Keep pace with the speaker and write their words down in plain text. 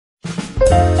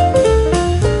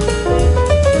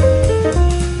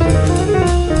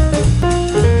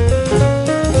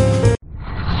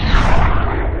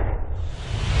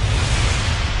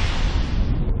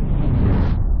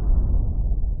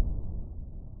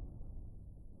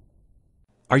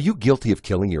Are you guilty of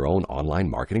killing your own online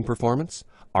marketing performance?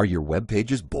 Are your web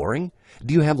pages boring?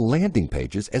 Do you have landing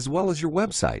pages as well as your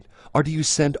website? Or do you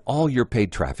send all your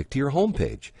paid traffic to your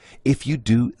homepage? If you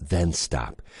do, then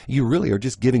stop. You really are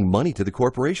just giving money to the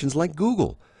corporations like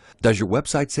Google. Does your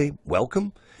website say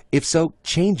welcome? If so,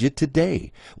 change it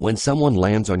today. When someone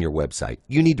lands on your website,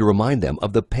 you need to remind them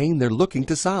of the pain they're looking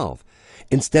to solve.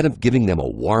 Instead of giving them a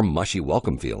warm, mushy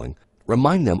welcome feeling,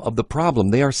 remind them of the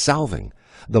problem they are solving.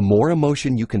 The more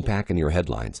emotion you can pack in your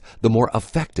headlines, the more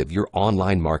effective your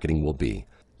online marketing will be.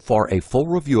 For a full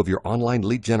review of your online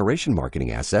lead generation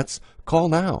marketing assets, call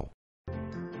now.